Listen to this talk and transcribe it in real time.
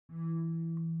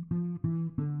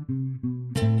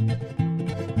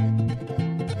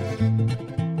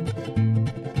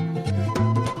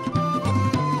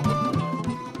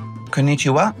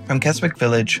Konnichiwa from Keswick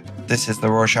Village. This is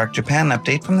the Rorschach Japan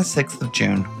update from the 6th of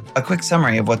June. A quick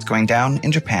summary of what's going down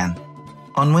in Japan.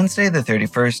 On Wednesday the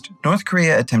 31st, North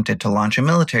Korea attempted to launch a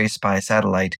military spy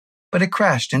satellite, but it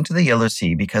crashed into the Yellow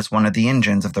Sea because one of the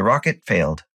engines of the rocket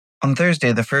failed. On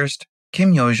Thursday the 1st,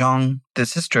 Kim Yo-jong, the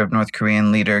sister of North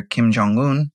Korean leader Kim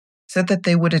Jong-un, said that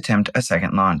they would attempt a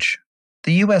second launch.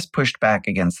 The U.S. pushed back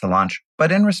against the launch,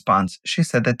 but in response, she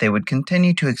said that they would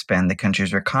continue to expand the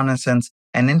country's reconnaissance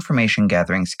and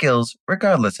information-gathering skills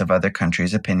regardless of other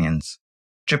countries' opinions.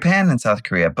 Japan and South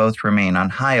Korea both remain on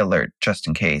high alert just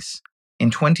in case. In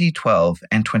 2012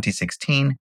 and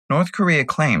 2016, North Korea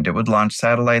claimed it would launch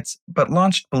satellites, but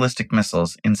launched ballistic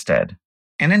missiles instead.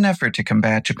 In an effort to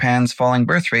combat Japan's falling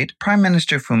birth rate, Prime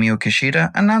Minister Fumio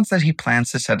Kishida announced that he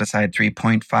plans to set aside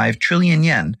 3.5 trillion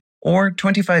yen, or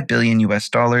 $25 billion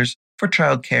for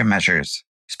child care measures.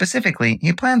 Specifically,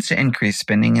 he plans to increase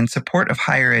spending in support of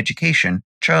higher education,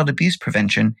 child abuse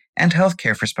prevention, and health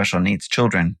care for special needs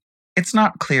children. It's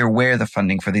not clear where the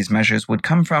funding for these measures would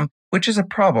come from, which is a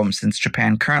problem since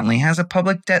Japan currently has a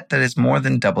public debt that is more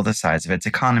than double the size of its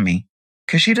economy.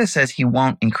 Kishida says he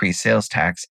won't increase sales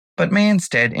tax, but may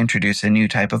instead introduce a new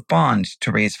type of bond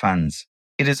to raise funds.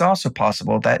 It is also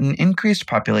possible that an increased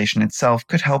population itself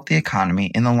could help the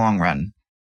economy in the long run.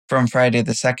 From Friday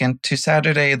the 2nd to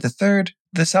Saturday the 3rd,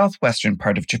 the southwestern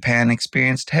part of Japan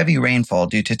experienced heavy rainfall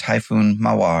due to Typhoon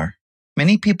Mawar.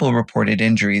 Many people reported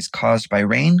injuries caused by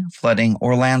rain, flooding,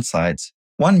 or landslides.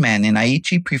 One man in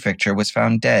Aichi Prefecture was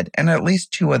found dead, and at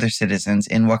least 2 other citizens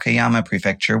in Wakayama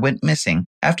Prefecture went missing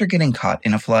after getting caught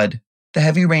in a flood. The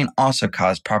heavy rain also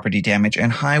caused property damage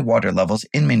and high water levels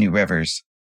in many rivers.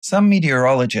 Some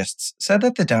meteorologists said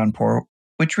that the downpour,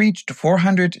 which reached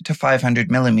 400 to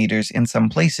 500 millimeters in some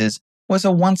places, was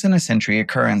a once-in-a-century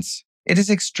occurrence. It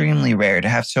is extremely rare to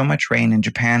have so much rain in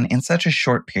Japan in such a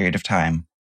short period of time.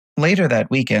 Later that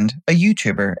weekend, a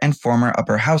YouTuber and former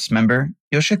upper house member,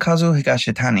 Yoshikazu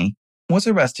Higashitani, was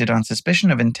arrested on suspicion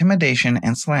of intimidation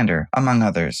and slander, among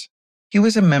others. He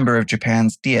was a member of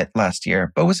Japan's Diet last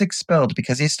year, but was expelled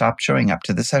because he stopped showing up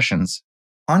to the sessions.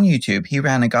 On YouTube, he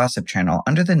ran a gossip channel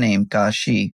under the name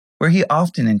Gashi, where he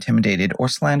often intimidated or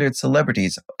slandered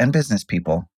celebrities and business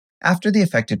people. After the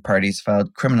affected parties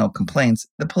filed criminal complaints,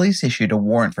 the police issued a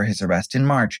warrant for his arrest in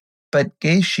March, but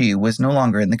Gashi was no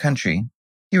longer in the country.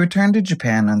 He returned to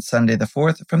Japan on Sunday the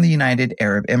 4th from the United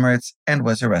Arab Emirates and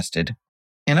was arrested.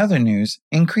 In other news,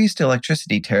 increased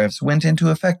electricity tariffs went into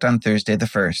effect on Thursday the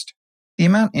 1st. The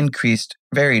amount increased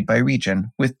varied by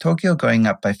region, with Tokyo going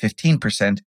up by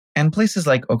 15%, and places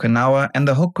like Okinawa and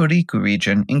the Hokuriku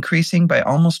region increasing by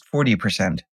almost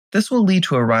 40%. This will lead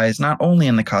to a rise not only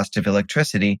in the cost of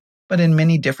electricity, but in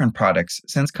many different products,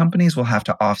 since companies will have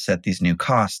to offset these new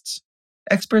costs.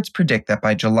 Experts predict that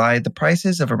by July, the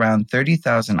prices of around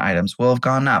 30,000 items will have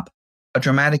gone up, a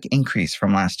dramatic increase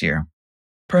from last year.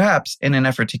 Perhaps, in an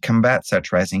effort to combat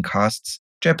such rising costs,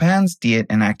 Japan's Diet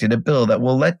enacted a bill that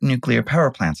will let nuclear power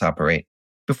plants operate.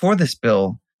 Before this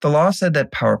bill, the law said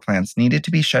that power plants needed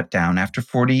to be shut down after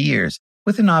 40 years,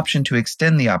 with an option to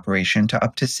extend the operation to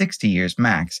up to 60 years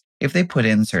max if they put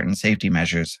in certain safety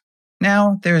measures.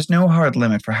 Now, there is no hard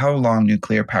limit for how long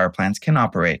nuclear power plants can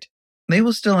operate. They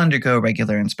will still undergo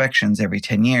regular inspections every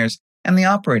 10 years, and the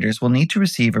operators will need to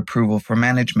receive approval for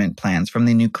management plans from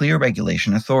the Nuclear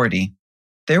Regulation Authority.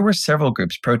 There were several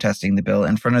groups protesting the bill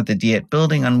in front of the Diet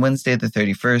building on Wednesday the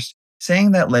 31st,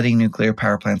 saying that letting nuclear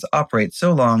power plants operate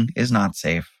so long is not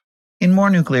safe. In more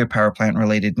nuclear power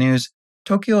plant-related news,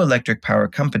 Tokyo Electric Power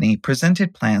Company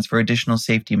presented plans for additional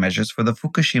safety measures for the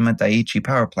Fukushima Daiichi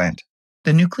power plant.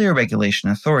 The Nuclear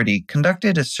Regulation Authority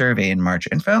conducted a survey in March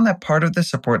and found that part of the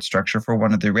support structure for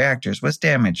one of the reactors was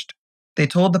damaged. They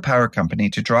told the power company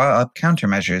to draw up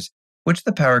countermeasures, which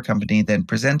the power company then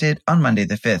presented on Monday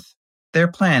the 5th. Their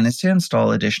plan is to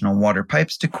install additional water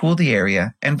pipes to cool the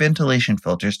area and ventilation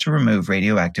filters to remove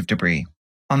radioactive debris.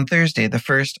 On Thursday the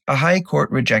 1st, a high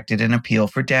court rejected an appeal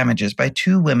for damages by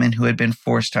 2 women who had been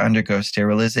forced to undergo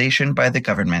sterilization by the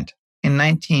government. In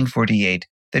 1948,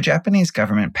 the Japanese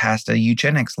government passed a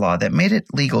eugenics law that made it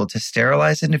legal to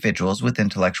sterilize individuals with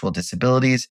intellectual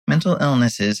disabilities, mental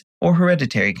illnesses, or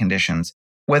hereditary conditions,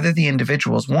 whether the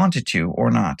individuals wanted to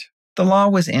or not. The law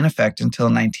was in effect until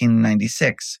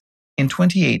 1996. In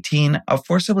 2018, a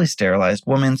forcibly sterilized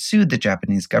woman sued the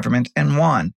Japanese government and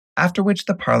won, after which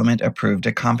the parliament approved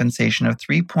a compensation of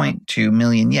 3.2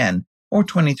 million yen, or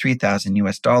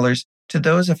 $23,000 to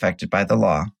those affected by the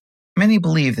law. Many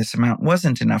believe this amount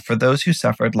wasn't enough for those who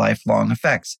suffered lifelong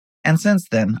effects, and since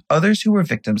then, others who were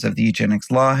victims of the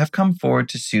eugenics law have come forward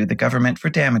to sue the government for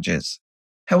damages.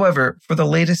 However, for the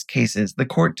latest cases, the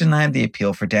court denied the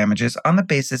appeal for damages on the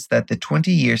basis that the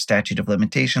 20-year statute of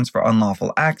limitations for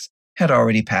unlawful acts had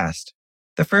already passed.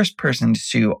 The first person to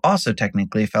sue also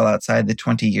technically fell outside the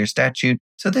 20-year statute,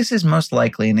 so this is most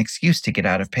likely an excuse to get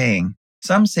out of paying.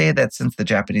 Some say that since the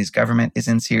Japanese government is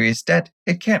in serious debt,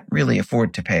 it can't really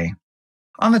afford to pay.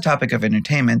 On the topic of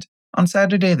entertainment, on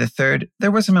Saturday the 3rd, there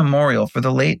was a memorial for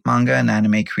the late manga and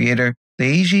anime creator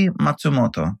Leiji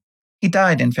Matsumoto. He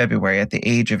died in February at the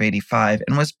age of 85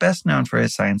 and was best known for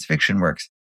his science fiction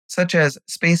works, such as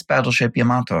Space Battleship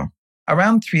Yamato.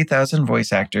 Around 3,000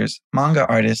 voice actors, manga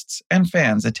artists, and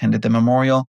fans attended the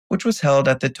memorial, which was held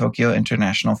at the Tokyo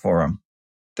International Forum.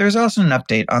 There is also an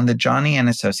update on the Johnny &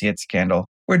 Associates scandal,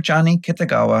 where Johnny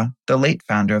Kitagawa, the late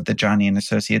founder of the Johnny &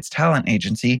 Associates talent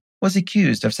agency, was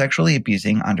accused of sexually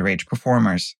abusing underage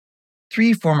performers.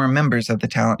 3 former members of the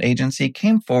talent agency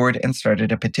came forward and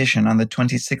started a petition on the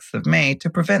 26th of May to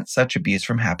prevent such abuse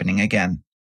from happening again.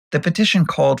 The petition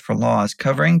called for laws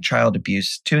covering child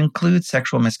abuse to include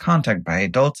sexual misconduct by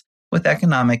adults with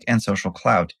economic and social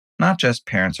clout, not just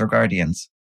parents or guardians.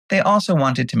 They also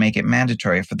wanted to make it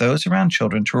mandatory for those around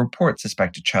children to report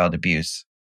suspected child abuse.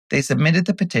 They submitted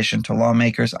the petition to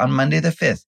lawmakers on Monday the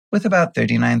 5th with about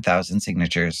 39,000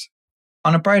 signatures.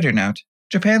 On a brighter note,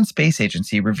 Japan's space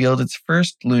agency revealed its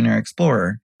first lunar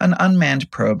explorer, an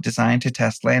unmanned probe designed to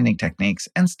test landing techniques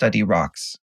and study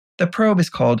rocks. The probe is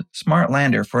called Smart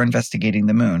Lander for Investigating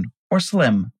the Moon, or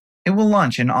SLIM. It will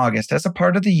launch in August as a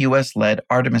part of the US-led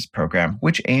Artemis program,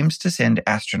 which aims to send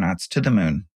astronauts to the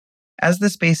moon. As the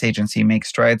space agency makes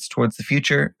strides towards the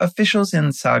future, officials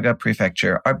in Saga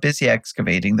Prefecture are busy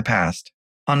excavating the past.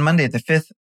 On Monday the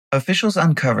 5th, officials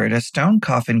uncovered a stone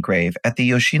coffin grave at the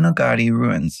Yoshinogari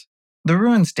ruins. The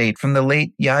ruins date from the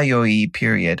late Yayoi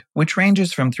period, which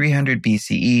ranges from 300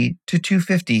 BCE to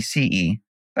 250 CE,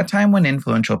 a time when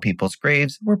influential people's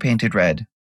graves were painted red.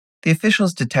 The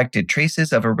officials detected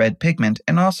traces of a red pigment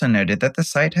and also noted that the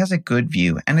site has a good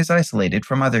view and is isolated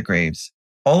from other graves.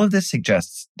 All of this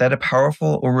suggests that a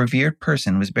powerful or revered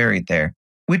person was buried there,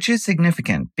 which is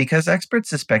significant because experts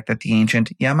suspect that the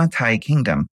ancient Yamatai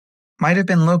kingdom might have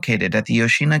been located at the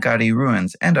Yoshinogari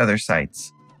ruins and other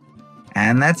sites.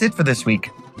 And that's it for this week.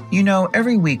 You know,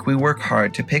 every week we work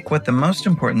hard to pick what the most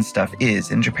important stuff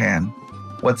is in Japan.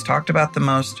 What's talked about the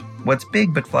most, what's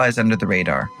big but flies under the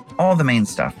radar, all the main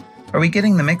stuff. Are we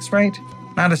getting the mix right?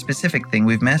 Not a specific thing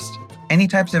we've missed? Any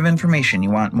types of information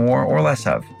you want more or less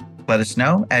of? Let us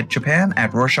know at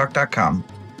japan@rorschach.com.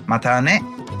 Mata ne!